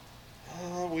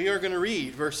we are going to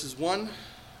read verses 1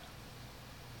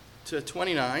 to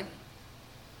 29.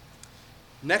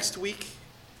 Next week,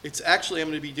 I'm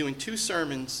going to be doing 2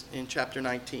 sermons in chapter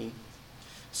 19.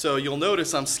 So you'll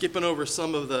notice I'm skipping over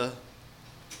some of the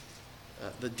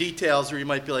details where you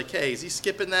might be like, hey, is he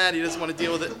skipping that? He doesn't want to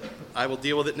deal with it. I will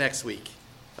deal with it next week.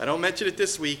 If I don't mention it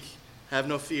this week, have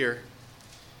no fear.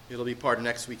 It'll be part of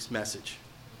next week's message.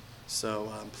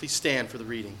 So please stand for the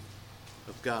reading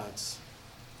of God's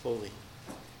holy,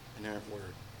 inerrant word.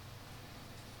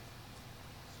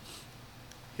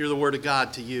 Hear the word of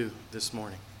God to you this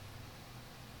morning.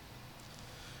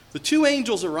 The 2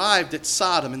 angels arrived at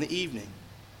Sodom in the evening,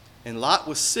 and Lot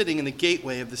was sitting in the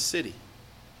gateway of the city.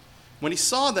 When he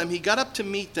saw them, he got up to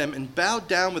meet them and bowed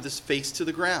down with his face to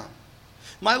the ground.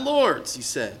 "My lords," he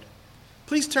said,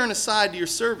 "please turn aside to your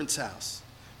servant's house.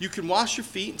 You can wash your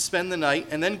feet and spend the night,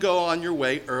 and then go on your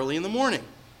way early in the morning."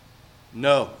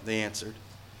 "No," they answered,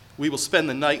 "we will spend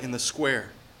the night in the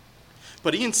square."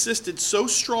 But he insisted so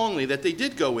strongly that they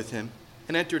did go with him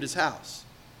and entered his house.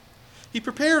 He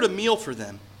prepared a meal for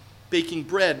them, baking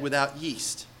bread without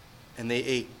yeast, and they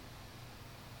ate.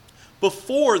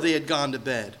 Before they had gone to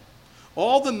bed,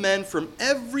 all the men from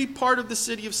every part of the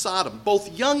city of Sodom,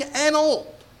 both young and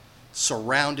old,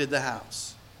 surrounded the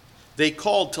house. They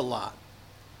called to Lot,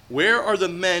 "Where are the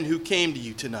men who came to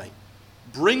you tonight?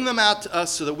 Bring them out to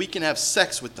us so that we can have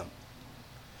sex with them."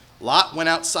 Lot went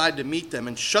outside to meet them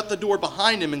and shut the door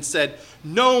behind him and said,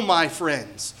 "No, my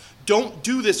friends, don't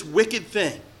do this wicked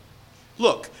thing.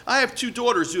 Look, I have 2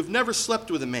 daughters who have never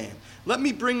slept with a man. Let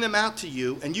me bring them out to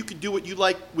you, and you can do what you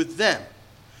like with them.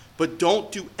 But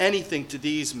don't do anything to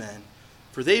these men,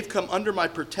 for they've come under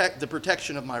the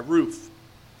protection of my roof."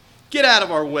 "Get out of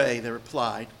our way," they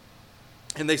replied.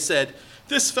 And they said,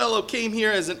 "This fellow came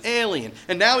here as an alien,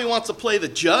 and now he wants to play the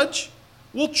judge?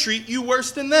 We'll treat you worse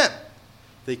than them."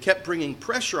 They kept bringing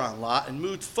pressure on Lot and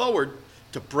moved forward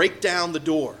to break down the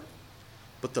door.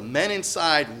 But the men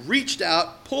inside reached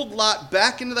out, pulled Lot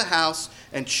back into the house,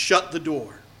 and shut the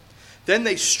door. Then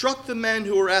they struck the men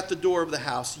who were at the door of the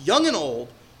house, young and old,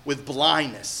 with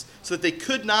blindness, so that they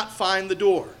could not find the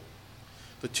door.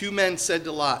 The 2 men said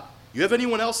to Lot, "You have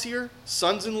anyone else here,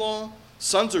 sons-in-law,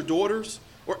 sons or daughters,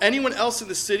 or anyone else in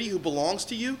the city who belongs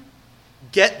to you?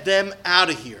 Get them out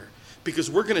of here, because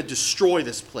we're going to destroy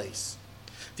this place.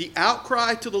 The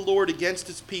outcry to the Lord against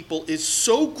his people is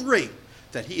so great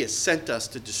that he has sent us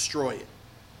to destroy it."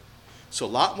 So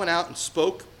Lot went out and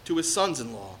spoke to his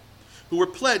sons-in-law, who were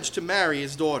pledged to marry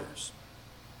his daughters.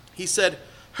 He said,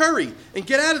 "Hurry and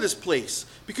get out of this place,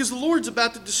 because the Lord's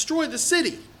about to destroy the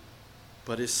city."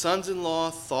 But his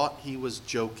sons-in-law thought he was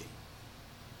joking.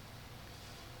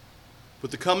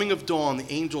 With the coming of dawn,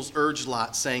 the angels urged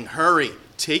Lot, saying, "Hurry,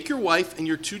 take your wife and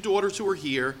your 2 daughters who are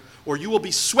here, or you will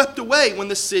be swept away when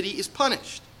the city is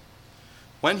punished."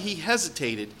 When he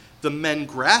hesitated, the men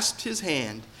grasped his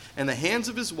hand and the hands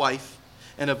of his wife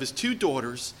and of his 2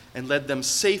 daughters and led them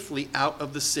safely out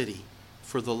of the city,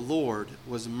 for the Lord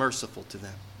was merciful to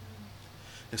them.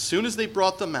 As soon as they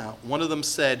brought them out, one of them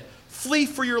said, "Flee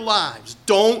for your lives.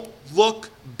 Don't look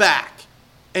back,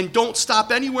 and don't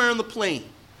stop anywhere on the plain.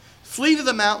 Flee to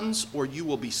the mountains, or you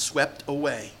will be swept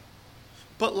away."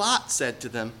 But Lot said to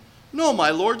them, "No, my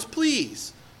lords,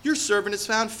 please. Your servant has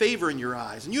found favor in your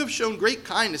eyes, and you have shown great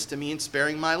kindness to me in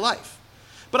sparing my life.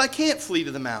 But I can't flee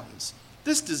to the mountains.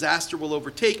 This disaster will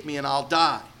overtake me, and I'll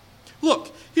die.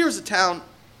 Look, here's a town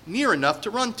near enough to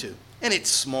run to, and it's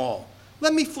small.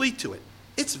 Let me flee to it.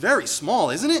 It's very small,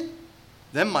 isn't it?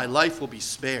 Then my life will be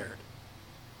spared."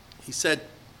 He said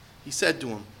to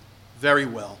him, "Very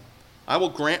well. I will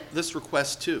grant this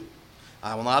request too.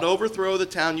 I will not overthrow the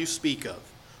town you speak of,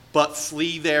 but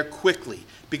flee there quickly,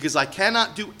 because I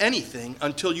cannot do anything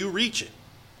until you reach it."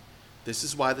 This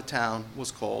is why the town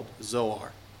was called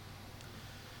Zoar.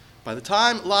 By the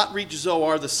time Lot reached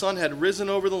Zoar, the sun had risen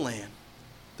over the land.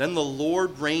 Then the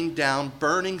Lord rained down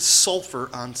burning sulfur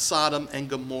on Sodom and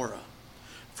Gomorrah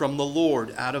from the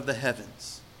Lord out of the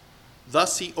heavens.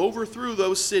 Thus he overthrew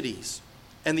those cities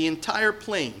and the entire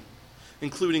plain,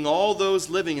 including all those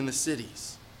living in the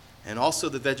cities, and also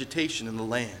the vegetation in the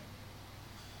land.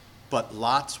 But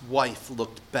Lot's wife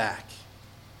looked back,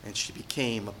 and she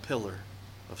became a pillar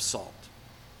of salt.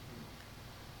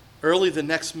 Early the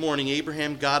next morning,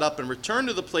 Abraham got up and returned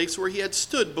to the place where he had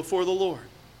stood before the Lord.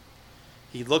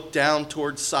 He looked down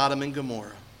toward Sodom and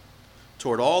Gomorrah,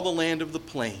 toward all the land of the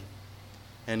plain,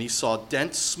 and he saw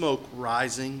dense smoke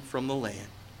rising from the land,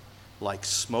 like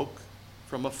smoke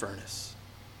from a furnace.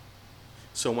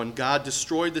 So when God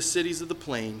destroyed the cities of the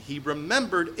plain, he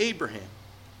remembered Abraham,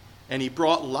 and he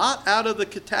brought Lot out of the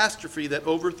catastrophe that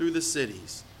overthrew the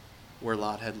cities where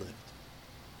Lot had lived.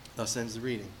 Thus ends the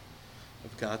reading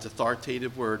of God's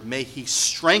authoritative word. May he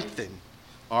strengthen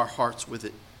our hearts with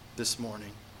it this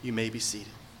morning. You may be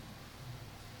seated.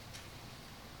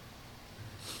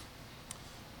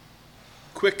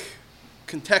 Quick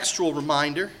contextual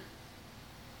reminder,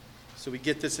 so we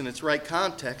get this in its right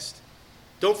context.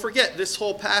 Don't forget, this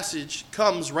whole passage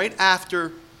comes right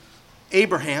after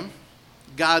Abraham,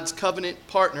 God's covenant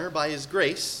partner by his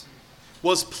grace,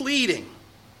 was pleading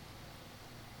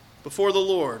before the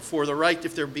Lord for the right,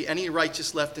 if there be any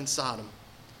righteous left in Sodom.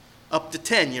 Up to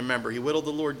 10, you remember. He whittled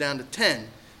the Lord down to 10.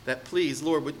 That please,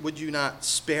 Lord, would you not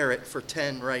spare it for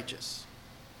 10 righteous?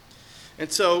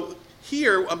 And so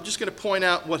here, I'm just going to point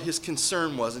out what his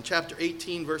concern was. In chapter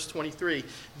 18, verse 23,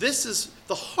 this is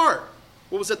the heart,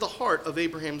 what was at the heart of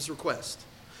Abraham's request.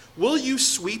 Will you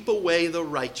sweep away the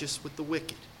righteous with the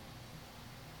wicked?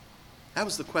 That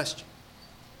was the question.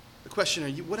 The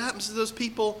question, what happens to those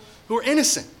people who are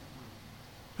innocent,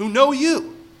 who know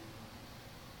you?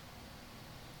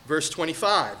 Verse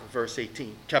 25, verse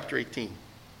 18, chapter 18.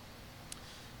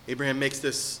 Abraham makes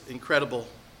this incredible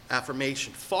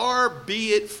affirmation. Far be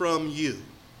it from you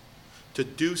to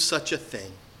do such a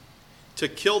thing, to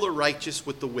kill the righteous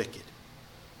with the wicked,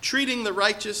 treating the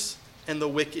righteous and the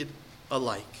wicked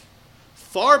alike.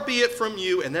 Far be it from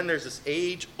you, and then there's this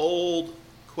age-old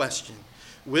question.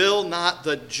 Will not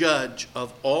the judge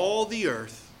of all the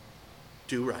earth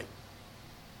do right?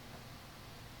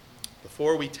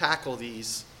 Before we tackle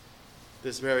this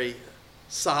very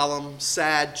solemn,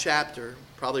 sad chapter,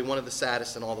 probably one of the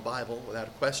saddest in all the Bible, without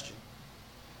a question,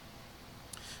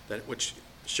 which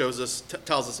shows us,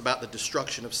 tells us about the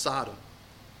destruction of Sodom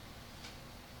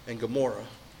and Gomorrah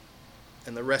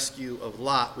and the rescue of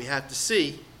Lot, we have to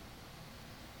see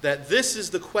that this is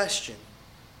the question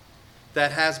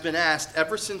that has been asked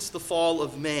ever since the fall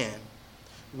of man.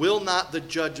 Will not the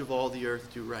judge of all the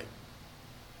earth do right?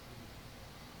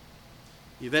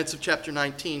 The events of chapter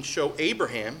 19 show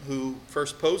Abraham, who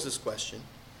first posed this question,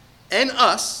 and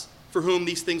us, for whom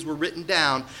these things were written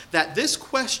down, that this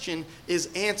question is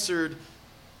answered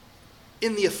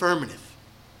in the affirmative.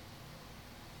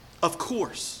 Of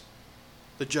course,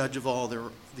 the judge of all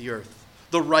the earth,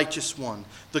 the righteous one,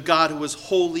 the God who is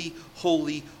holy,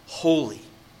 holy, holy,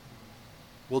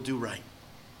 will do right.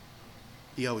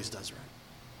 He always does right.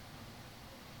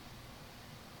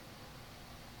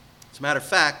 As a matter of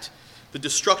fact, the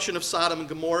destruction of Sodom and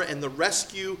Gomorrah and the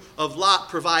rescue of Lot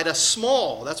provide a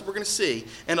small, that's what we're going to see,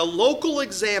 and a local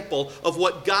example of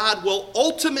what God will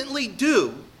ultimately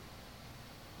do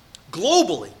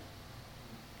globally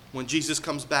when Jesus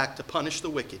comes back to punish the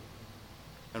wicked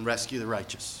and rescue the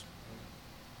righteous.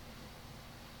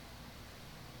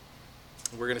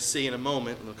 We're going to see in a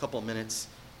moment, in a couple of minutes,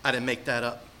 I didn't make that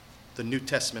up. The New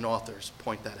Testament authors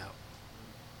point that out.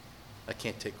 I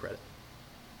can't take credit.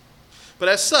 But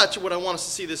as such, what I want us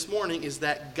to see this morning is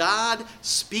that God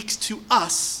speaks to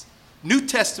us, New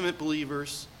Testament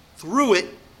believers, through it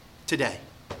today.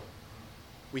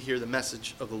 We hear the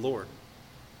message of the Lord.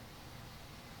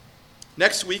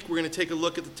 Next week, we're going to take a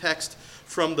look at the text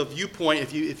from the viewpoint.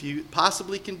 If you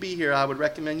possibly can be here, I would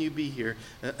recommend you be here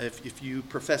if you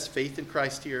profess faith in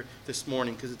Christ here this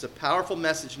morning, because it's a powerful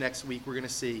message. Next week, we're going to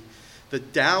see the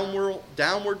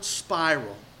downward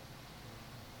spiral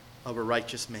of a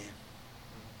righteous man.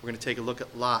 We're going to take a look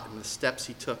at Lot and the steps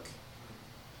he took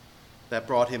that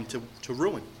brought him to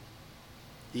ruin.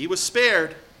 He was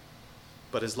spared,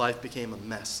 but his life became a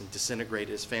mess and disintegrated.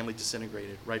 His family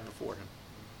disintegrated right before him.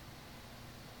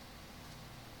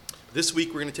 This week,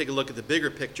 we're going to take a look at the bigger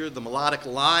picture, the melodic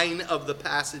line of the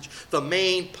passage, the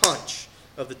main punch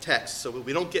of the text, so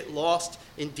we don't get lost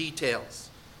in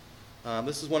details.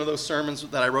 This is one of those sermons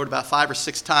that I wrote about 5 or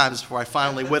 6 times before I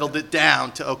finally whittled it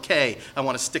down to, okay, I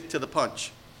want to stick to the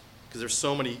punch, because there's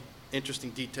so many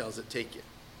interesting details that take you.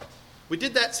 We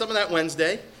did some of that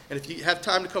Wednesday, and if you have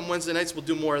time to come Wednesday nights, we'll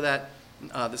do more of that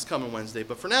this coming Wednesday.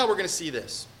 But for now, we're going to see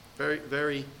this very,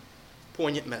 very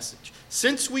poignant message.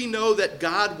 Since we know that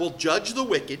God will judge the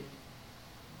wicked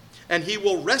and he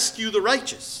will rescue the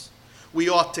righteous, we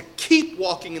ought to keep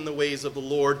walking in the ways of the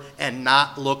Lord and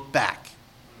not look back.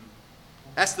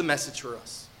 That's the message for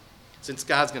us. Since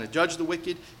God's going to judge the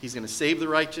wicked, he's going to save the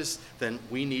righteous, then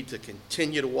we need to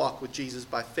continue to walk with Jesus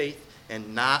by faith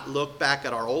and not look back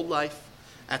at our old life,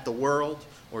 at the world,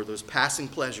 or those passing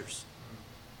pleasures.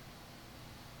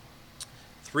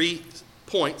 3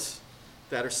 points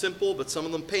that are simple, but some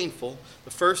of them painful.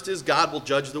 The first is God will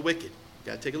judge the wicked. You've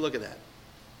got to take a look at that.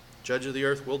 Judge of the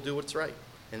earth will do what's right.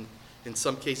 And in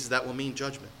some cases, that will mean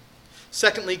judgment.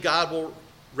 Secondly, God will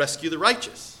rescue the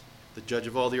righteous. The judge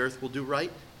of all the earth will do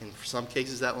right. And for some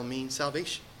cases, that will mean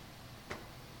salvation.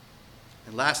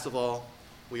 And last of all,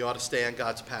 we ought to stay on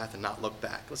God's path and not look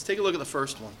back. Let's take a look at the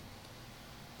first one.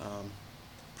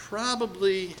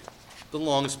 Probably the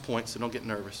longest point, so don't get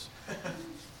nervous.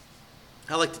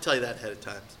 I like to tell you that ahead of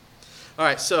time. All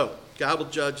right, so God will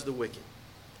judge the wicked.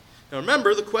 Now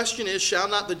remember, the question is, shall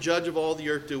not the judge of all the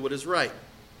earth do what is right?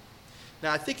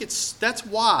 Now I think that's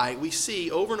why we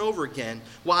see over and over again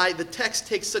why the text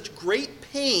takes such great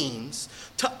pains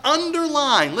to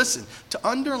underline, listen, to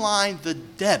underline the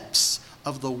depths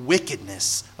of the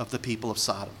wickedness of the people of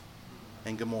Sodom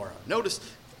and Gomorrah. Notice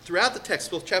throughout the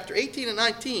text, both chapter 18 and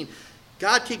 19,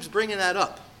 God keeps bringing that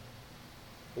up.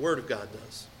 The Word of God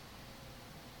does.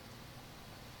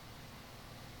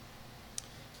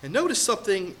 And notice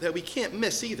something that we can't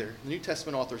miss either. The New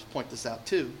Testament authors point this out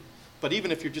too. But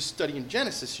even if you're just studying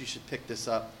Genesis, you should pick this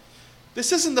up.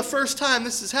 This isn't the first time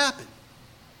this has happened.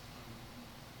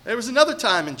 There was another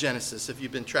time in Genesis, if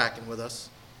you've been tracking with us,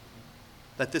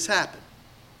 that this happened.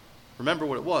 Remember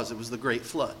what it was. It was the Great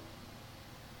Flood.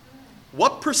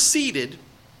 What preceded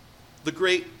the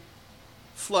Great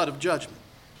Flood of judgment?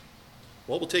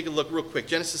 Well, we'll take a look real quick.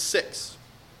 Genesis 6,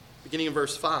 beginning in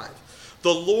verse 5.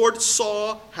 The Lord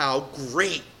saw how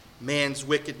great man's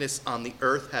wickedness on the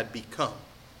earth had become,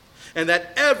 and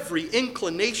that every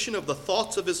inclination of the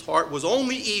thoughts of his heart was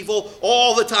only evil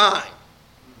all the time.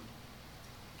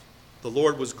 The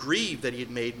Lord was grieved that he had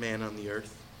made man on the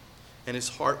earth, and his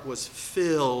heart was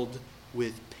filled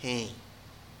with pain.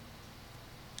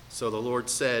 So the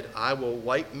Lord said, I will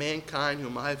wipe mankind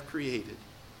whom I have created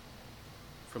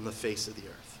from the face of the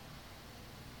earth.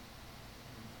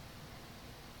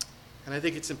 And I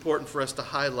think it's important for us to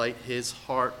highlight his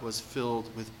heart was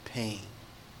filled with pain.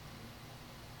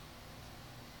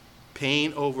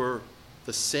 Pain over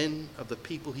the sin of the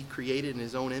people he created in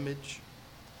his own image.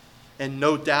 And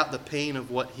no doubt the pain of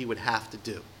what he would have to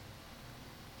do.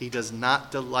 He does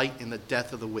not delight in the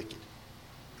death of the wicked.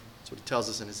 That's what it tells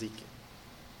us in Ezekiel.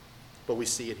 But we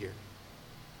see it here.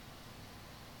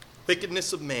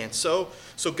 Wickedness of man. So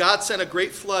God sent a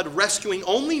great flood, rescuing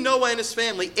only Noah and his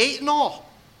family, 8 in all.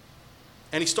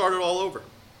 And he started all over.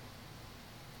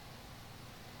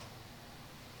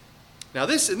 Now in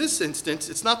this instance,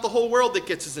 it's not the whole world that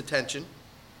gets his attention.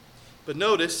 But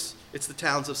notice, it's the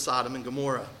towns of Sodom and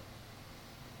Gomorrah.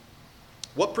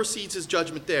 What precedes his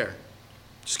judgment there?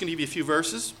 Just going to give you a few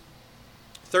verses.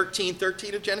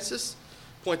 13:13 of Genesis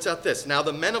points out this. Now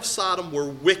the men of Sodom were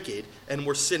wicked and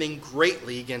were sinning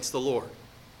greatly against the Lord.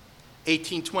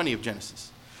 18:20 of Genesis.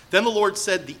 Then the Lord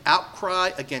said, the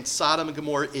outcry against Sodom and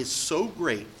Gomorrah is so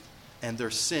great and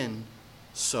their sin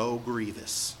so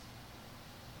grievous.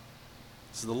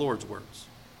 This is the Lord's words.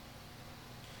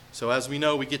 So as we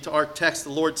know, we get to our text,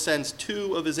 the Lord sends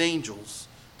 2 of his angels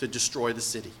to destroy the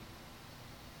city.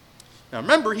 Now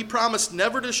remember, he promised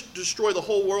never to destroy the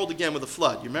whole world again with a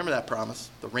flood. You remember that promise?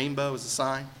 The rainbow is a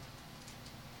sign.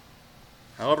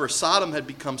 However, Sodom had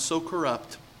become so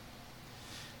corrupt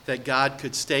that God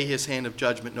could stay his hand of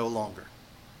judgment no longer.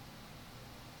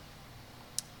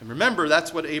 And remember,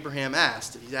 that's what Abraham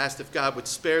asked. He asked if God would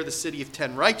spare the city if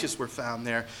 10 righteous were found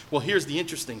there. Well, here's the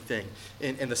interesting thing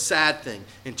and the sad thing.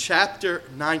 In chapter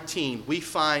 19, we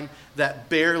find that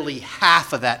barely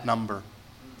half of that number,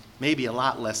 maybe a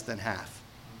lot less than half,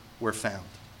 were found.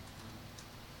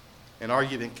 An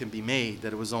argument can be made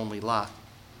that it was only Lot.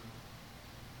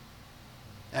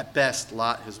 At best,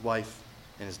 Lot, his wife,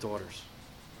 and his daughters.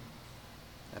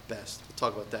 At best. We'll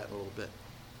talk about that in a little bit.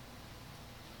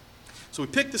 So we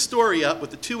pick the story up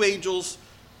with the 2 angels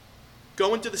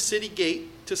going to the city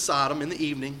gate to Sodom in the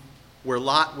evening where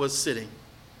Lot was sitting.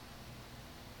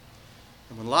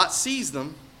 And when Lot sees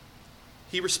them,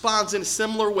 he responds in a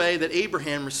similar way that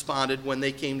Abraham responded when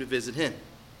they came to visit him.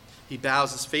 He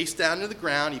bows his face down to the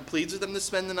ground. He pleads with them to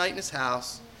spend the night in his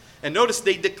house. And notice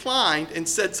they declined and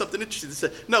said something interesting. They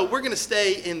said, no, we're going to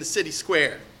stay in the city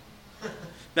square.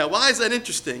 Now, why is that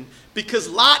interesting? Because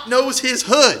Lot knows his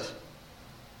hood.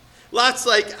 Lot's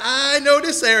like, I know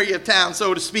this area of town,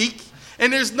 so to speak,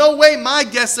 and there's no way my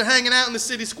guests are hanging out in the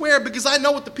city square because I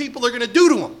know what the people are going to do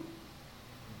to them.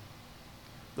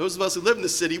 Those of us who live in the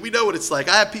city, we know what it's like.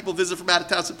 I have people visit from out of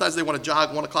town. Sometimes they want to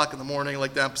jog 1 o'clock in the morning,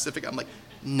 like down Pacific. I'm like,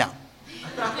 no.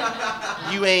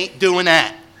 You ain't doing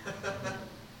that.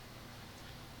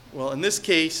 Well, in this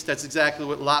case, that's exactly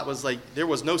what Lot was like. There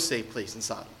was no safe place in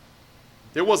Sodom.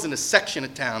 There wasn't a section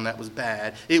of town that was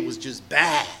bad. It was just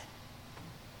bad.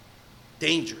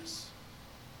 Dangerous.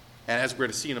 And as we're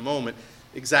going to see in a moment,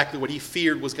 exactly what he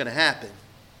feared was going to happen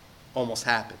almost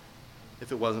happened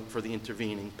if it wasn't for the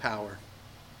intervening power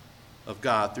of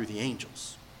God through the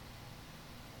angels.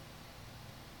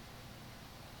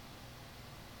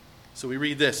 So we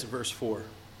read this in verse 4 of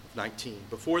 19.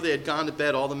 Before they had gone to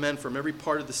bed, all the men from every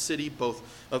part of the city, both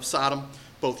of Sodom,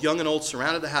 both young and old,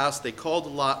 surrounded the house. They called to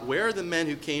Lot, "Where are the men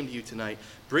who came to you tonight?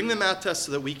 Bring them out to us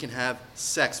so that we can have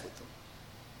sex with them."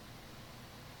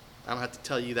 I don't have to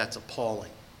tell you that's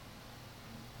appalling.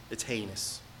 It's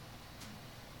heinous.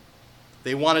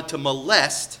 They wanted to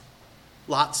molest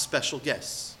Lot's special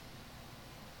guests.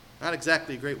 Not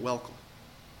exactly a great welcome.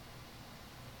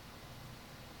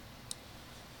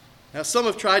 Now, some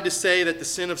have tried to say that the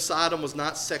sin of Sodom was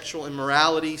not sexual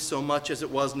immorality so much as it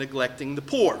was neglecting the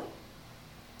poor.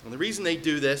 And the reason they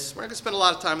do this, we're not going to spend a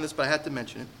lot of time on this, but I had to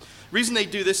mention it. The reason they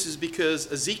do this is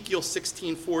because Ezekiel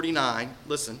 16:49,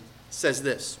 listen, says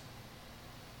this.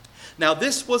 "Now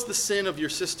this was the sin of your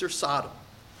sister Sodom.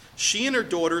 She and her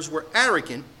daughters were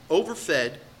arrogant,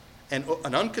 overfed, and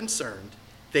unconcerned.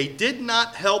 They did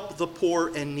not help the poor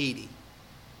and needy."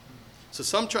 So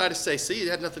some try to say, see, it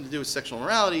had nothing to do with sexual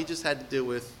immorality, it just had to do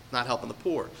with not helping the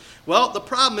poor. Well, the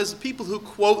problem is the people who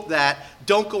quote that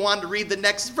don't go on to read the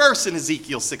next verse in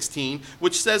Ezekiel 16,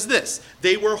 which says this: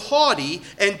 "They were haughty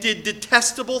and did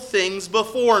detestable things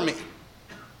before me.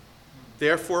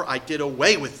 Therefore I did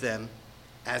away with them,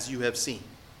 as you have seen."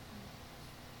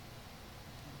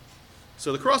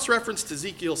 So the cross-reference to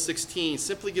Ezekiel 16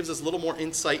 simply gives us a little more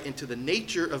insight into the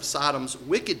nature of Sodom's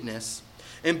wickedness,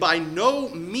 and by no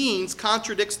means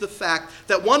contradicts the fact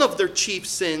that one of their chief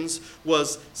sins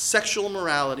was sexual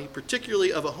immorality,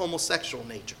 particularly of a homosexual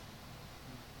nature.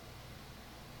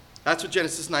 That's what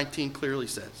Genesis 19 clearly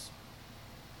says.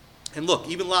 And look,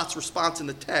 even Lot's response in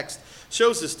the text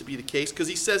shows this to be the case, because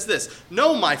he says this: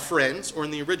 "No, my friends," or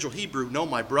in the original Hebrew, "No,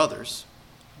 my brothers."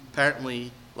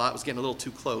 Apparently, Lot was getting a little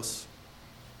too close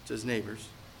to his neighbors.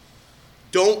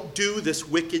 "Don't do this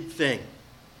wicked thing."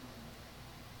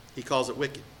 He calls it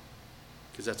wicked,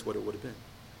 because that's what it would have been.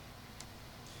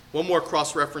 One more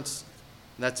cross-reference,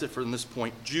 and that's it from this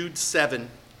point. Jude 7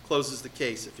 closes the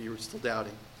case, if you were still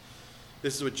doubting.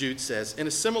 This is what Jude says: "In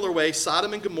a similar way,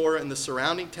 Sodom and Gomorrah and the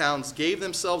surrounding towns gave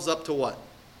themselves up to" what?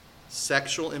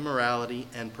 Sexual immorality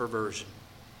and perversion.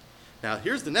 Now,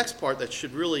 here's the next part that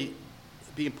should really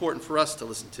be important for us to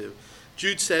listen to.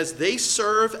 Jude says, "They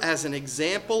serve as an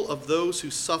example of those who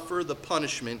suffer the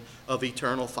punishment of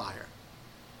eternal fire."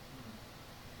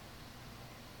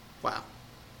 Wow.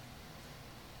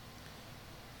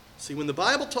 See, when the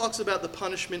Bible talks about the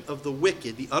punishment of the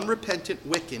wicked, the unrepentant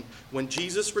wicked, when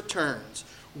Jesus returns,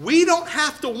 we don't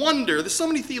have to wonder. There's so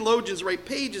many theologians write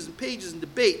pages and pages and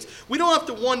debates. We don't have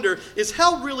to wonder, is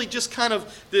hell really just kind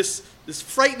of this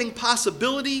frightening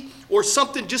possibility, or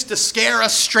something just to scare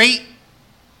us straight?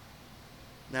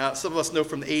 Now, some of us know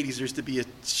from the 80s there used to be a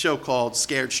show called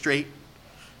Scared Straight,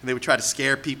 and they would try to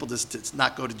scare people just to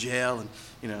not go to jail,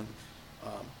 and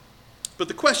but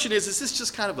the question is this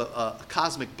just kind of a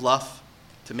cosmic bluff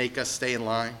to make us stay in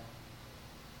line?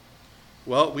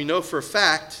 Well, we know for a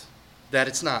fact that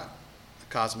it's not a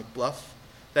cosmic bluff,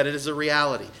 that it is a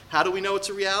reality. How do we know it's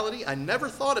a reality? I never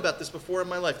thought about this before in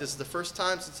my life. This is the first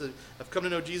time since I've come to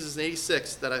know Jesus in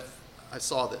 '86 that I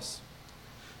saw this.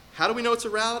 How do we know it's a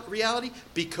reality?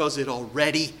 Because it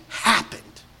already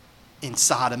happened in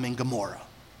Sodom and Gomorrah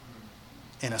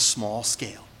in a small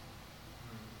scale.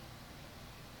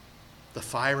 The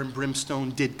fire and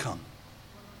brimstone did come,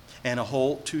 and a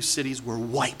whole 2 cities were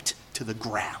wiped to the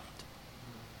ground.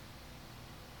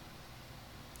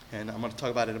 And I'm going to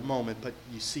talk about it in a moment, but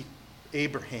you see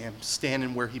Abraham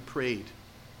standing where he prayed,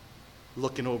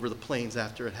 looking over the plains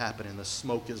after it happened, and the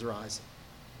smoke is rising.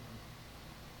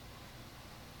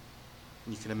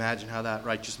 And you can imagine how that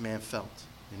righteous man felt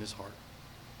in his heart.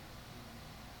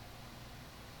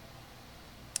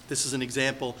 This is an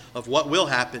example of what will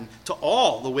happen to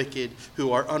all the wicked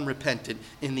who are unrepentant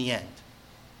in the end,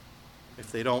 if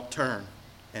they don't turn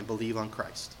and believe on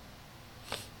Christ.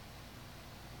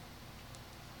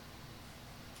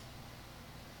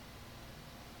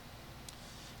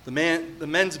 The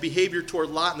men's behavior toward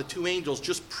Lot and the 2 angels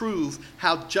just prove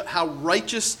how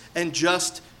righteous and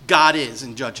just God is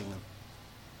in judging them.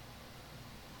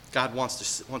 God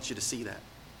wants you to see that.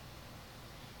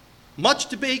 Much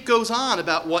debate goes on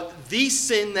about what the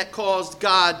sin that caused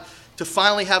God to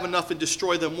finally have enough and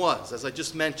destroy them was, as I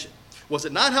just mentioned. Was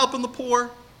it not helping the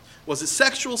poor? Was it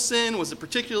sexual sin? Was it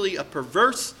particularly a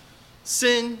perverse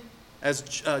sin, as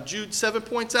Jude 7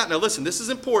 points out? Now listen, this is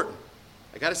important.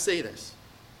 I got to say this.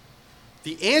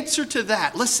 The answer to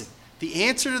that, listen, the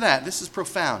answer to that, this is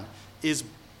profound, is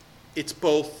it's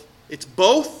both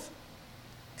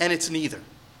and it's neither.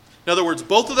 In other words,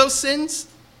 both of those sins,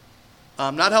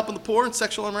 not helping the poor and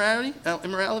sexual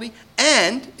immorality,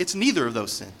 and it's neither of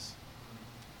those sins.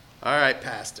 All right,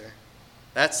 Pastor,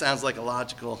 that sounds like a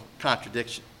logical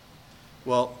contradiction.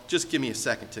 Well, just give me a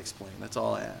second to explain. That's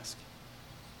all I ask.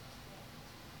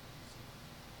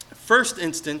 First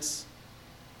instance,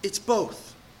 it's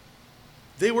both.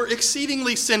 They were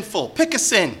exceedingly sinful. Pick a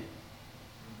sin.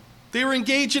 They were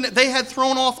engaged in it. They had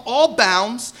thrown off all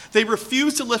bounds. They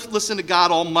refused to listen to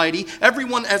God Almighty.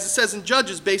 Everyone, as it says in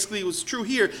Judges, basically it was true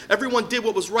here, everyone did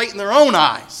what was right in their own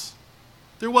eyes.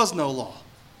 There was no law.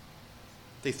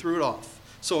 They threw it off.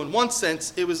 So in one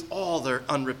sense, it was all their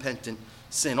unrepentant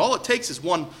sin. All it takes is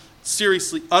one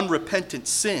seriously unrepentant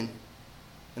sin,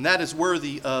 and that is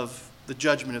worthy of the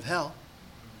judgment of hell.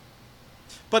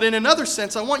 But in another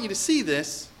sense, I want you to see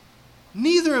this.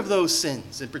 Neither of those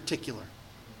sins in particular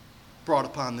brought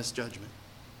upon this judgment.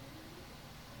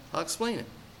 I'll explain it.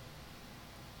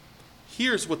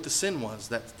 Here's what the sin was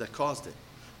that caused it.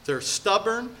 Their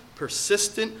stubborn,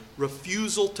 persistent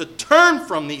refusal to turn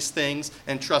from these things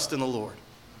and trust in the Lord.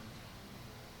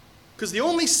 Because the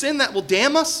only sin that will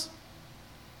damn us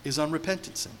is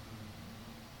unrepentant sin.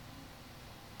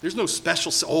 There's no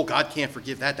special sin. Oh, God can't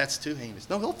forgive that. That's too heinous.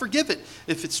 No, he'll forgive it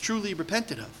if it's truly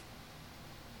repented of.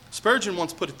 Spurgeon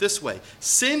once put it this way: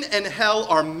 sin and hell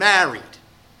are married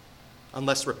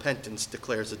unless repentance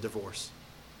declares a divorce.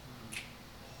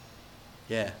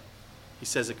 Yeah, he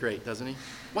says it great, doesn't he?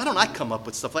 Why don't I come up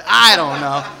with stuff like, I don't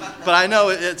know. But I know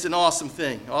it's an awesome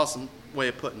thing, awesome way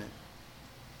of putting it.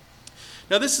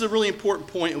 Now, this is a really important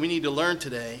point we need to learn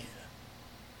today.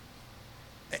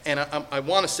 And I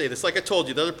want to say this. Like I told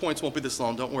you, the other points won't be this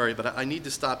long, don't worry. But I need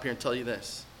to stop here and tell you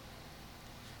this.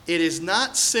 It is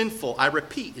not sinful, I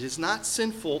repeat, it is not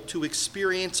sinful to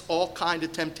experience all kinds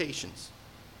of temptations.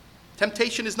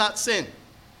 Temptation is not sin.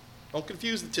 Don't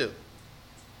confuse the two.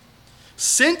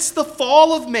 Since the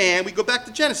fall of man, we go back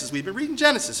to Genesis. We've been reading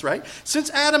Genesis, right?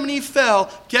 Since Adam and Eve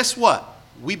fell, guess what?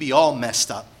 We be all messed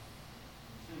up.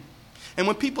 And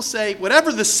when people say,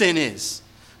 whatever the sin is,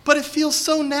 but it feels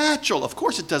so natural. Of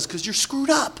course it does, because you're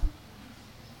screwed up.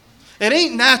 It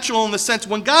ain't natural in the sense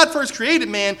when God first created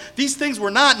man, these things were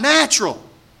not natural.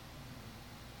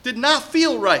 Did not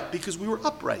feel right because we were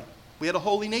upright. We had a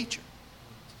holy nature.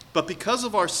 But because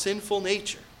of our sinful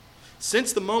nature,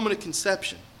 since the moment of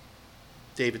conception,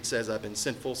 David says, I've been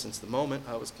sinful since the moment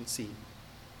I was conceived.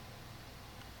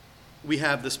 We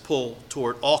have this pull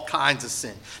toward all kinds of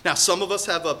sin. Now, some of us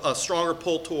have a stronger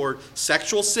pull toward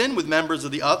sexual sin with members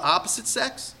of the opposite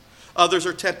sex. Others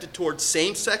are tempted toward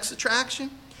same-sex attraction.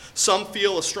 Some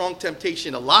feel a strong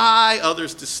temptation to lie,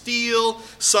 others to steal,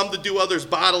 some to do others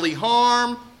bodily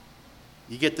harm.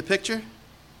 You get the picture?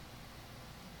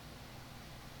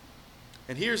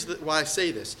 And here's why I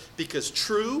say this. Because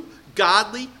true,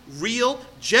 godly, real,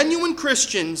 genuine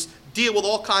Christians deal with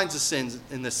all kinds of sins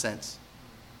in this sense.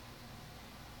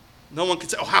 No one can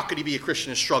say, oh, how could he be a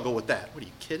Christian and struggle with that? What, are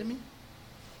you kidding me?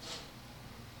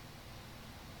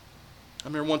 I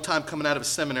remember one time coming out of a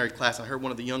seminary class, I heard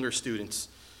one of the younger students,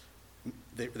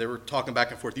 they were talking back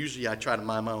and forth. Usually I try to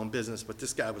mind my own business, but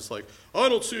this guy was like, I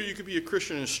don't see you could be a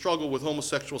Christian and struggle with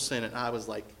homosexual sin. And I was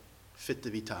like, fit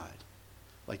to be tied.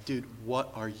 Like, dude,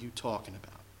 what are you talking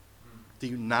about? Do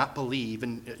you not believe?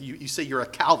 And you say you're a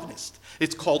Calvinist.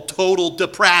 It's called total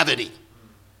depravity.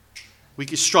 We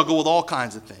can struggle with all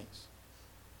kinds of things.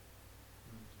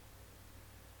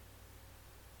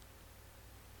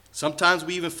 Sometimes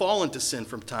we even fall into sin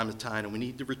from time to time, and we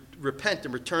need to repent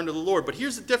and return to the Lord. But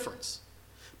here's the difference.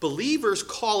 Believers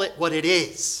call it what it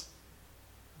is.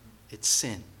 It's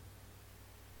sin.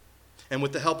 And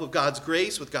with the help of God's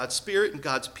grace, with God's Spirit and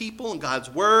God's people and God's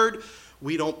Word,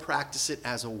 we don't practice it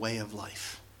as a way of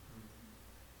life.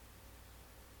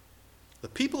 The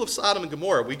people of Sodom and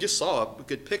Gomorrah, we just saw a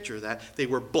good picture of that. They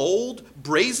were bold,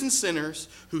 brazen sinners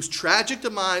whose tragic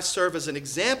demise serve as an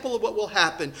example of what will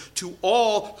happen to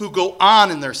all who go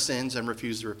on in their sins and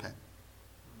refuse to repent.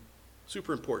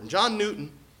 Super important. John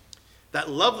Newton, that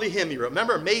lovely hymn he wrote.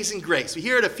 Remember Amazing Grace? We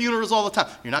hear it at funerals all the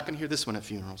time. You're not going to hear this one at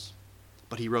funerals,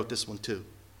 but he wrote this one too.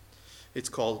 It's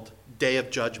called Day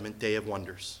of Judgment, Day of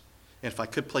Wonders. And if I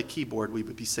could play keyboard, we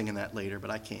would be singing that later,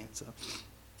 but I can't. So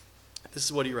this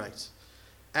is what he writes.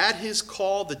 At his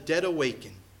call the dead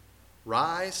awaken,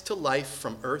 rise to life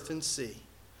from earth and sea.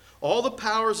 All the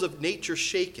powers of nature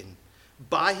shaken,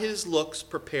 by his looks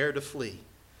prepare to flee.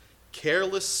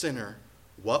 Careless sinner,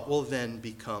 what will then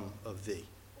become of thee?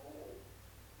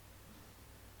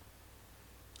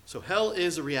 So hell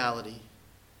is a reality.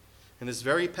 And this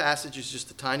very passage is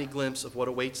just a tiny glimpse of what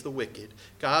awaits the wicked.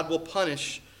 God will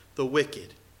punish the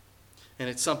wicked. And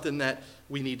it's something that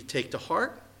we need to take to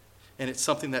heart. And it's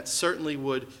something that certainly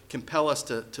would compel us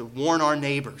to warn our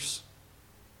neighbors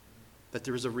that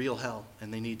there is a real hell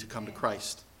and they need to come to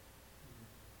Christ.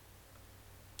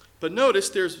 But notice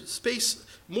there's space,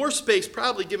 more space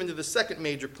probably given to the second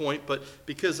major point, but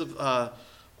because of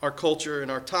our culture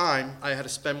and our time, I had to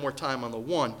spend more time on the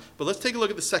one. But let's take a look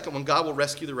at the second one. God will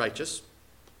rescue the righteous.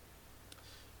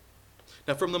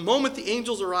 Now, from the moment the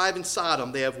angels arrive in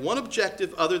Sodom, they have one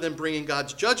objective other than bringing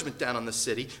God's judgment down on the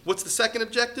city. What's the second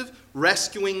objective?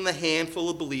 Rescuing the handful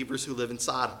of believers who live in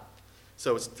Sodom.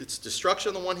 So it's destruction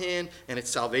on the one hand, and it's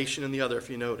salvation on the other,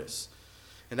 if you notice.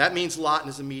 And that means Lot and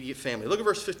his immediate family. Look at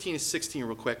verse 15 and 16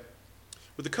 real quick.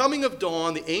 With the coming of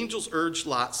dawn, the angels urged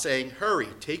Lot, saying, "Hurry,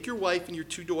 take your wife and your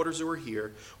 2 daughters who are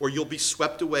here, or you'll be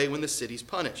swept away when the city's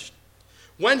punished."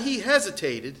 When he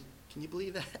hesitated, can you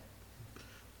believe that?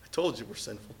 I told you we're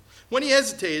sinful. When he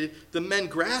hesitated, the men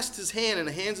grasped his hand and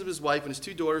the hands of his wife and his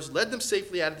 2 daughters, led them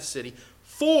safely out of the city,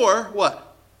 for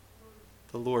what?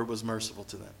 The Lord was merciful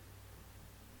to them.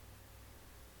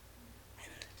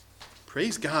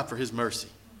 Praise God for his mercy.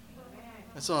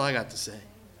 That's all I got to say.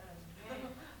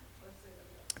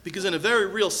 Because in a very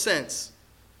real sense,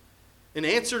 in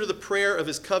answer to the prayer of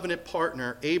his covenant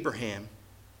partner, Abraham,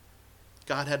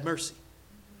 God had mercy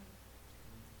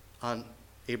on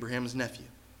Abraham's nephew.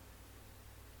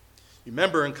 You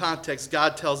remember in context,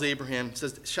 God tells Abraham,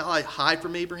 says, "Shall I hide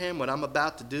from Abraham what I'm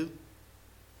about to do?"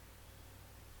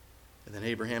 And then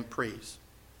Abraham prays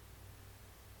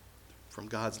from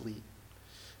God's lead.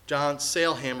 John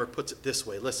Sailhammer puts it this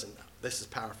way. Listen, this is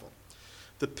powerful.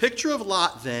 The picture of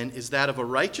Lot, then, is that of a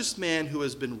righteous man who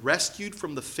has been rescued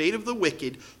from the fate of the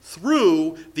wicked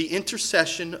through the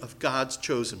intercession of God's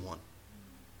chosen one.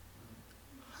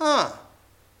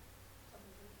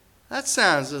 That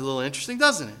sounds a little interesting,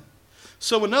 doesn't it?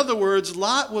 So, in other words,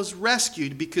 Lot was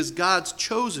rescued because God's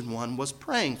chosen one was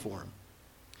praying for him.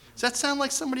 Does that sound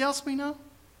like somebody else we know?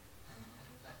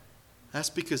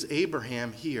 That's because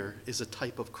Abraham here is a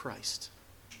type of Christ.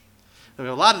 There are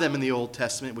a lot of them in the Old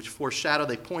Testament which foreshadow,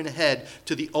 they point ahead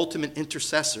to the ultimate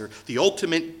intercessor, the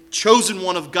ultimate chosen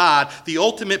one of God, the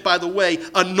ultimate, by the way,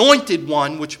 anointed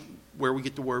one, where we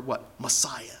get the word what?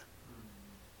 Messiah.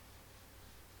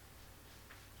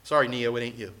 Sorry, Neo, it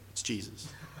ain't you. It's Jesus.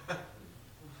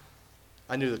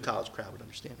 I knew the college crowd would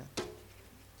understand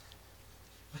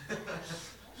that.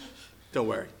 Don't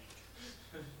worry.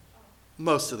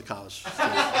 Most of the college.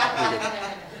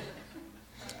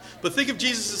 But think of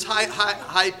Jesus'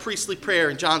 high priestly prayer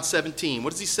in John 17.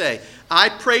 What does he say? "I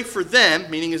pray for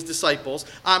them," meaning his disciples.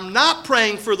 "I'm not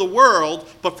praying for the world,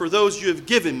 but for those you have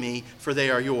given me, for they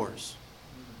are yours."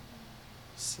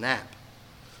 Snap.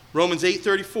 Romans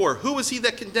 8:34. "Who is he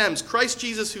that condemns? Christ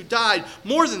Jesus, who died.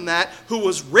 More than that, who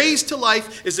was raised to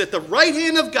life, is at the right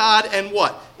hand of God, and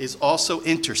what? Is also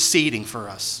interceding for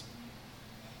us."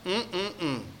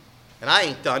 And I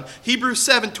ain't done. Hebrews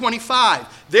 7:25.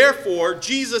 "Therefore,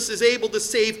 Jesus is able to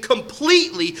save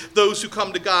completely those who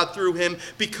come to God through him,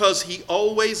 because he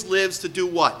always lives to do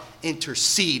what?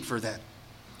 Intercede for them."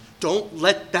 Don't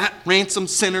let that ransomed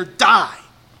sinner die.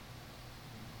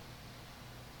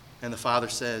 And the Father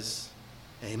says,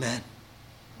 amen.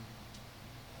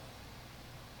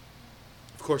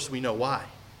 Of course, we know why.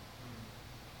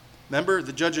 Remember,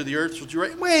 the judge of the earth was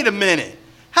right. Wait a minute.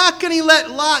 How can he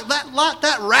let Lot,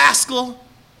 that rascal,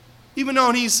 even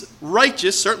though he's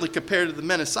righteous, certainly compared to the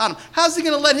men of Sodom, how's he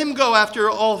going to let him go after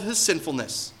all of his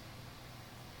sinfulness?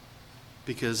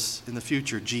 Because in the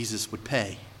future, Jesus would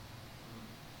pay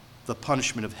the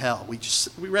punishment of hell.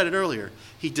 We read it earlier.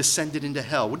 He descended into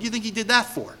hell. What do you think he did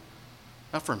that for?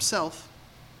 Not for himself.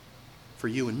 For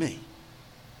you and me.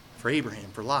 For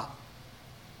Abraham, for Lot.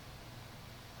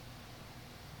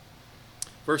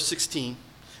 Verse 16.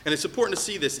 And it's important to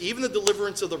see this. Even the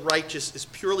deliverance of the righteous is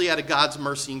purely out of God's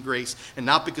mercy and grace, and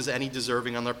not because of any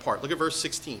deserving on their part. Look at verse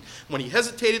 16. "When he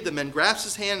hesitated, the men grasped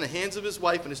his hand and the hands of his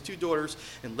wife and his 2 daughters,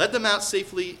 and led them out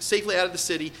safely out of the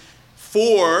city,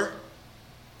 for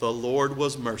the Lord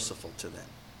was merciful to them."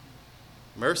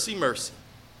 Mercy, mercy.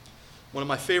 One of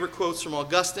my favorite quotes from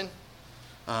Augustine.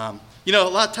 A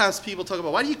lot of times people talk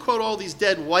about, why do you quote all these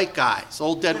dead white guys,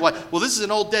 old dead white? Well, this is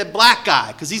an old dead black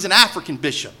guy, because he's an African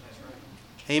bishop.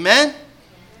 Amen?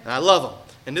 And I love him.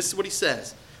 And this is what he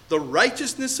says. "The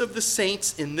righteousness of the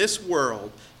saints in this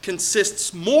world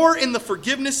consists more in the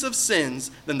forgiveness of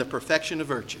sins than the perfection of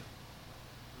virtue."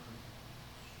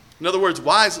 In other words,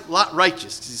 why is Lot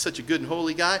righteous? Because he's such a good and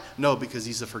holy guy? No, because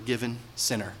he's a forgiven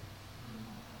sinner.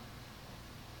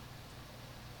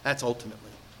 That's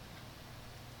ultimately.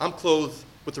 I'm clothed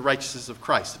with the righteousness of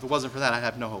Christ. If it wasn't for that, I'd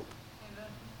have no hope.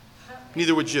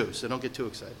 Neither would you, so don't get too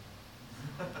excited.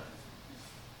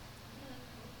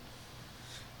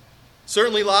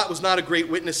 Certainly, Lot was not a great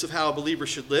witness of how a believer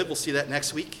should live. We'll see that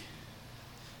next week.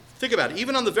 Think about it.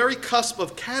 Even on the very cusp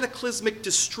of cataclysmic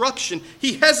destruction,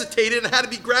 he hesitated and had to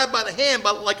be grabbed by the hand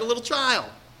like a little child.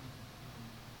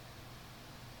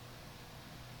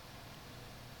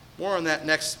 More on that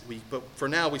next week, but for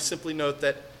now we simply note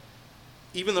that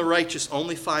even the righteous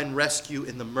only find rescue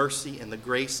in the mercy and the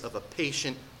grace of a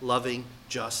patient, loving,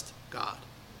 just God.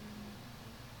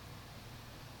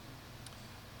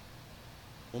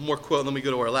 One more quote, and then we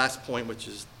go to our last point, and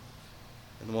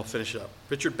then we'll finish up.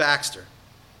 Richard Baxter.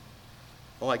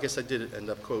 Oh, I guess I did end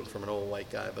up quoting from an old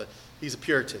white guy, but he's a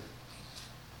Puritan.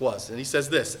 And he says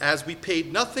this: as we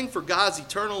paid nothing for God's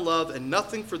eternal love, and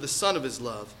nothing for the Son of his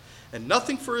love, and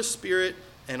nothing for his Spirit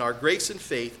and our grace and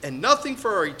faith, and nothing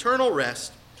for our eternal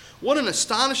rest, what an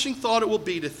astonishing thought it will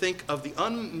be to think of the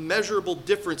unmeasurable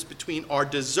difference between our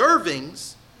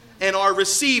deservings and our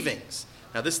receivings.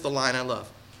 Now, this is the line I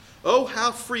love. Oh,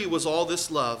 how free was all this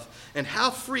love, and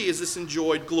how free is this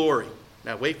enjoyed glory.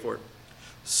 Now, wait for it.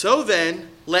 So then,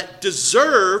 let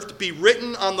deserved be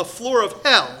written on the floor of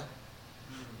hell,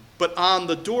 but on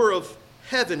the door of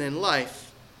heaven and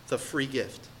life, the free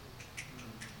gift.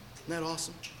 Isn't that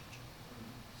awesome?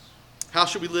 How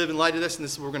should we live in light of this? And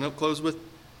this is what we're going to close with.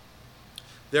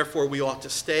 Therefore, we ought to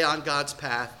stay on God's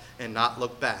path and not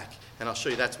look back. And I'll show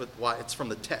you why it's from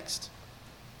the text.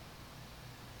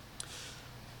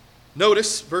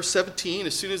 Notice, verse 17,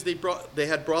 as soon as they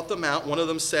had brought them out, one of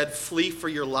them said, flee for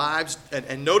your lives.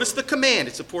 And notice the command.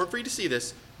 It's important for you to see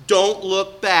this. Don't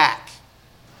look back.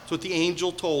 That's what the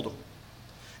angel told them.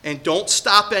 And don't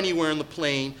stop anywhere in the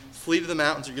plain. Flee to the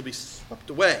mountains or you'll be swept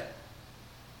away.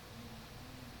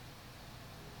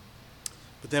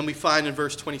 But then we find in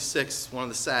verse 26 one of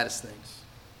the saddest things.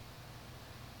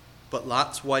 But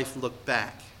Lot's wife looked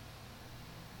back,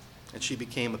 and she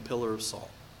became a pillar of salt.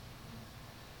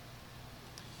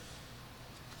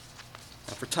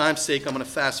 Now, for time's sake, I'm going to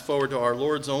fast forward to our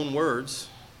Lord's own words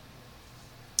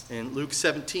in Luke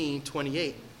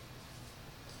 17:28.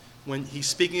 When he's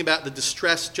speaking about the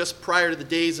distress just prior to the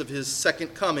days of his second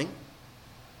coming,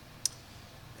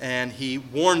 and he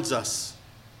warns us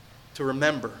to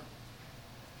remember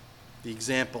the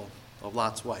example of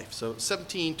Lot's wife. So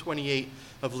 17:28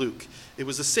 of Luke. It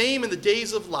was the same in the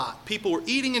days of Lot. People were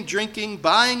eating and drinking,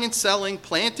 buying and selling,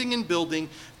 planting and building,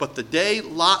 but the day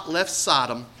Lot left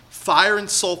Sodom, fire and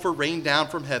sulfur rained down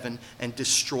from heaven and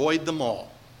destroyed them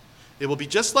all. It will be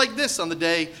just like this on the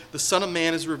day the Son of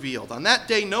Man is revealed. On that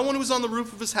day, no one who was on the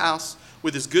roof of his house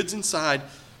with his goods inside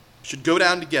should go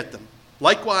down to get them.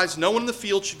 Likewise, no one in the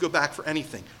field should go back for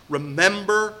anything.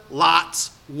 Remember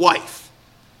Lot's wife.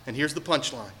 And here's the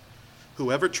punchline.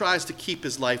 Whoever tries to keep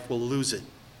his life will lose it.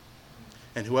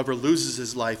 And whoever loses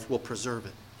his life will preserve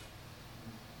it.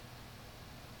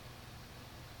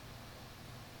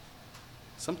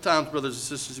 Sometimes, brothers and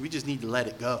sisters, we just need to let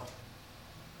it go.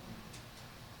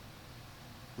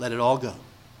 Let it all go.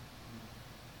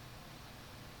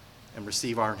 And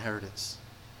receive our inheritance.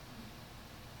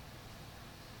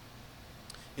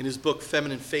 In his book,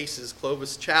 Feminine Faces,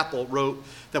 Clovis Chappell wrote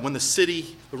that when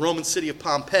the Roman city of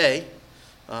Pompeii,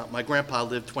 my grandpa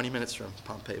lived 20 minutes from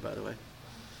Pompeii, by the way,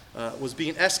 was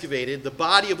being excavated, the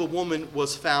body of a woman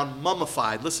was found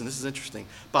mummified, listen, this is interesting,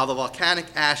 by the volcanic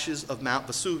ashes of Mount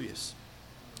Vesuvius.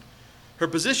 Her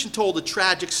position told a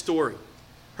tragic story.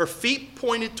 Her feet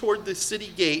pointed toward the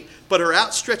city gate, but her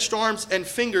outstretched arms and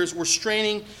fingers were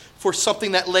straining for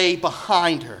something that lay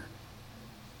behind her.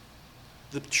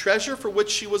 The treasure for which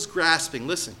she was grasping,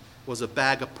 listen, was a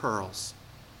bag of pearls.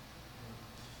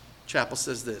 Chappell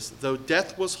says this: though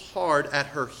death was hard at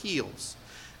her heels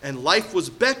and life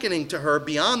was beckoning to her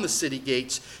beyond the city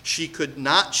gates, she could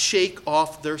not shake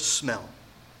off their smell.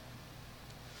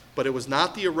 But it was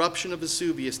not the eruption of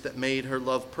Vesuvius that made her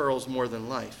love pearls more than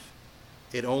life.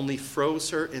 It only froze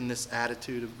her in this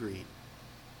attitude of greed.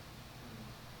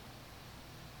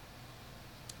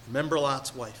 Remember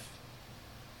Lot's wife.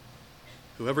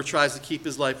 Whoever tries to keep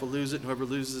his life will lose it, and whoever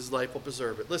loses his life will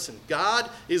preserve it. Listen, God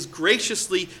is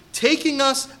graciously taking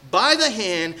us by the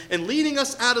hand and leading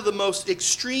us out of the most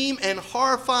extreme and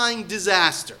horrifying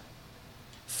disaster.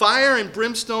 Fire and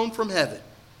brimstone from heaven.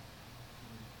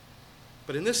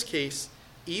 But in this case,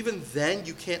 even then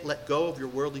you can't let go of your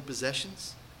worldly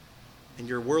possessions and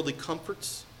your worldly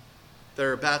comforts that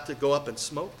are about to go up in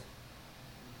smoke.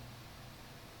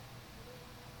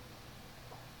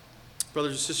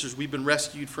 Brothers and sisters, we've been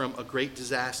rescued from a great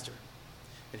disaster.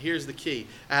 And here's the key.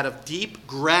 Out of deep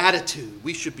gratitude,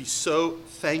 we should be so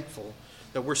thankful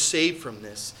that we're saved from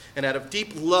this. And out of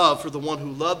deep love for the one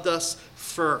who loved us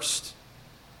first,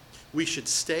 we should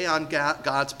stay on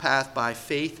God's path by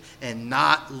faith and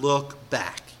not look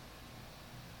back.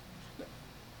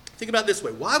 Think about it this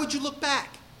way. Why would you look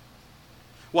back?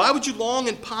 Why would you long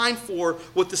and pine for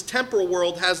what this temporal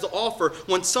world has to offer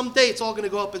when someday it's all going to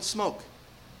go up in smoke?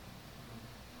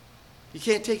 You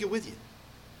can't take it with you.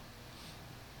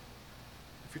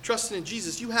 If you're trusting in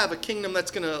Jesus, you have a kingdom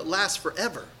that's going to last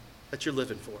forever that you're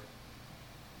living for.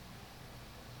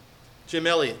 Jim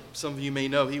Elliot, some of you may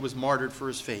know, he was martyred for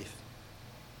his faith.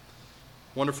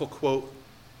 Wonderful quote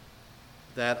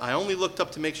that I only looked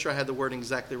up to make sure I had the wording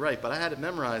exactly right, but I had it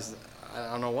memorized.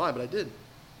 I don't know why, but I did.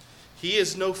 He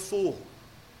is no fool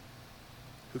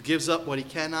who gives up what he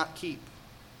cannot keep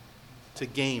to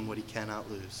gain what he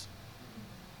cannot lose.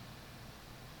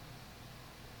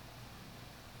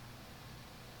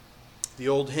 The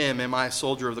old hymn, Am I a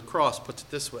Soldier of the Cross, puts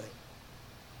it this way.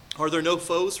 Are there no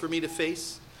foes for me to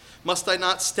face? Must I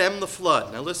not stem the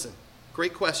flood? Now listen,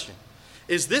 great question.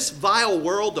 Is this vile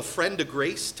world a friend to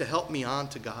grace to help me on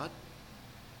to God?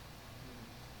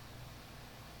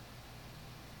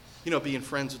 You know, being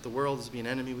friends with the world is being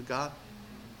an enemy with God.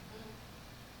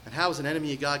 And how is an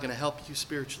enemy of God going to help you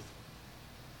spiritually?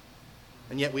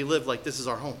 And yet we live like this is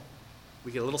our home.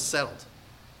 We get a little settled.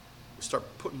 We start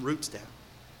putting roots down.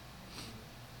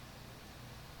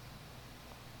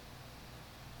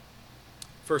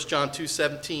 First John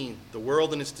 2:17, the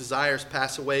world and its desires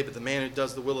pass away, but the man who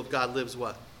does the will of God lives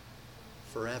what?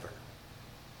 Forever.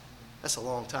 That's a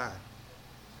long time.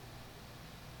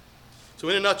 So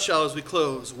in a nutshell, as we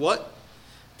close, what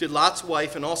did Lot's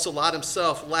wife and also Lot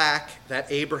himself lack that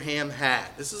Abraham had?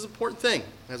 This is an important thing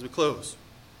as we close.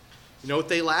 You know what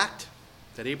they lacked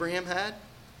that Abraham had?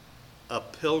 A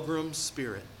pilgrim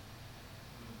spirit.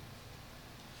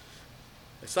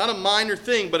 It's not a minor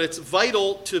thing, but it's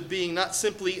vital to being not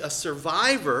simply a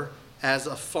survivor as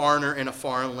a foreigner in a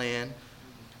foreign land,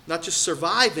 not just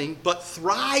surviving, but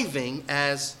thriving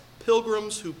as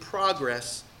pilgrims who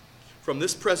progress from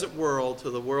this present world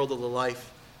to the world of the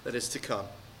life that is to come.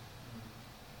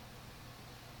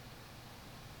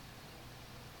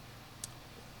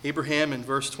 Abraham in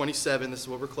verse 27, this is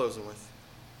what we're closing with.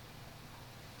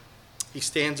 He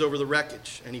stands over the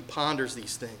wreckage and he ponders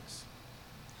these things.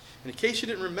 And in case you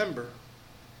didn't remember,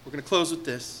 we're going to close with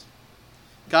this.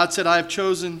 God said, I have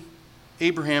chosen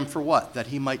Abraham for what? That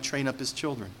he might train up his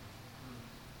children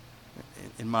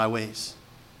in my ways.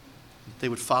 They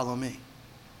would follow me.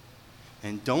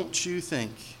 And don't you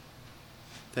think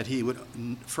that he would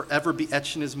forever be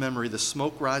etched in his memory the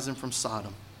smoke rising from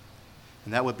Sodom.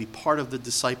 And that would be part of the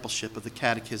discipleship of the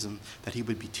catechism that he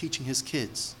would be teaching his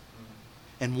kids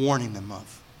and warning them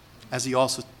of, as he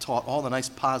also taught all the nice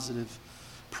positive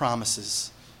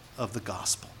promises of the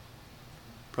gospel.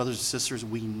 Brothers and sisters,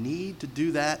 we need to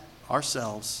do that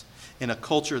ourselves in a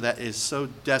culture that is so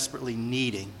desperately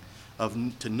needing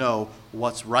to know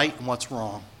what's right and what's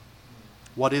wrong.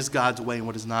 What is God's way and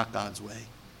what is not God's way.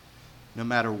 No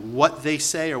matter what they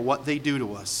say or what they do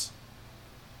to us,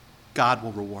 God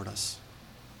will reward us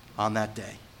on that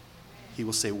day. He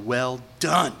will say, well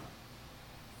done,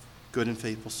 good and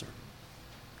faithful servant.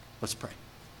 Let's pray.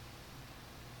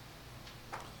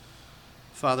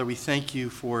 Father, we thank you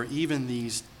for even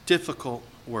these difficult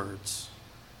words.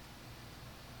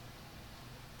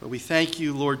 But we thank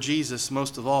you, Lord Jesus,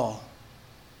 most of all,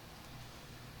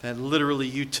 that literally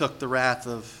you took the wrath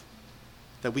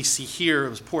that we see here, it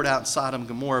was poured out in Sodom and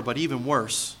Gomorrah, but even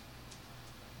worse,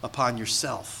 upon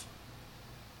yourself,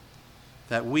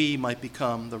 that we might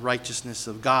become the righteousness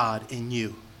of God in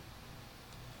you.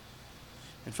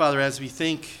 And Father, as we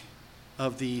think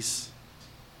of these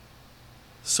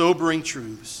sobering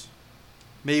truths,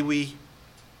 may we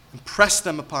impress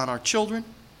them upon our children.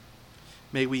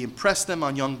 May we impress them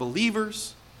on young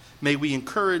believers. May we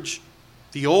encourage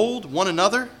the old, one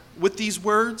another, with these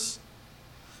words,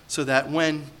 so that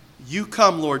when you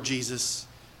come, Lord Jesus,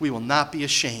 we will not be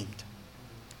ashamed,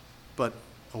 but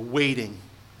awaiting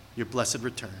your blessed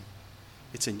return.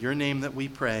 It's in your name that we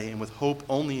pray, and with hope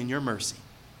only in your mercy.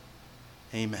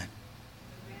 Amen.